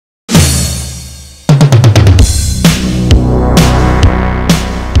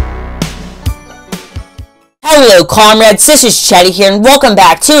Hello comrades, this is Chetty here and welcome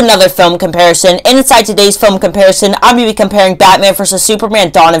back to another film comparison. And inside today's film comparison, I'm going to be comparing Batman vs. Superman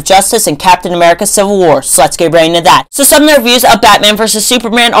Dawn of Justice and Captain America Civil War. So let's get right into that. So some of the reviews of Batman vs.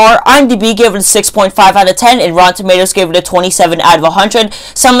 Superman are IMDb gave it a 6.5 out of 10 and Rotten Tomatoes gave it a 27 out of 100.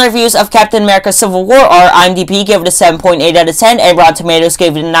 Some of the reviews of Captain America Civil War are IMDb gave it a 7.8 out of 10 and Rotten Tomatoes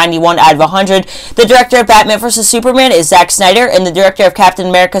gave it a 91 out of 100. The director of Batman vs. Superman is Zack Snyder and the director of Captain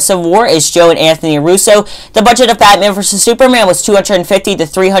America Civil War is Joe and Anthony Russo. The budget of Batman vs. Superman was $250 to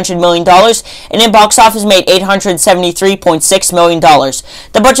 $300 million, and in box office made $873.6 million.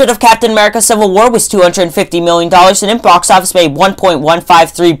 The budget of Captain America Civil War was $250 million, and in box office made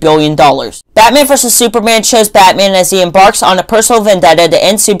 $1.153 billion. Batman vs. Superman shows Batman as he embarks on a personal vendetta to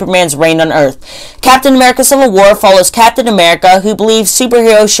end Superman's reign on Earth. Captain America Civil War follows Captain America, who believes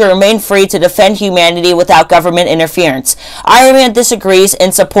superheroes should remain free to defend humanity without government interference. Iron Man disagrees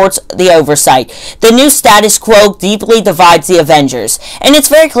and supports the oversight. The new status quo deeply divides the Avengers, and it's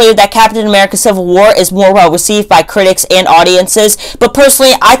very clear that Captain America Civil War is more well received by critics and audiences, but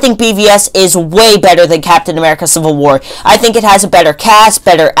personally I think BVS is way better than Captain America Civil War. I think it has a better cast,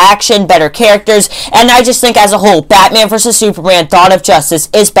 better action, better characters, and I just think as a whole, Batman vs. Superman Dawn of Justice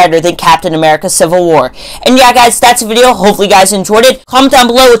is better than Captain America Civil War. And yeah guys, that's the video. Hopefully you guys enjoyed it. Comment down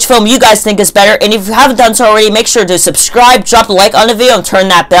below which film you guys think is better, and if you haven't done so already, make sure to subscribe, drop a like on the video, and turn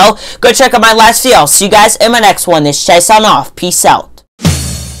that bell. Go check out my last video. I'll see you guys in my next one. This is Chase on off. Peace out.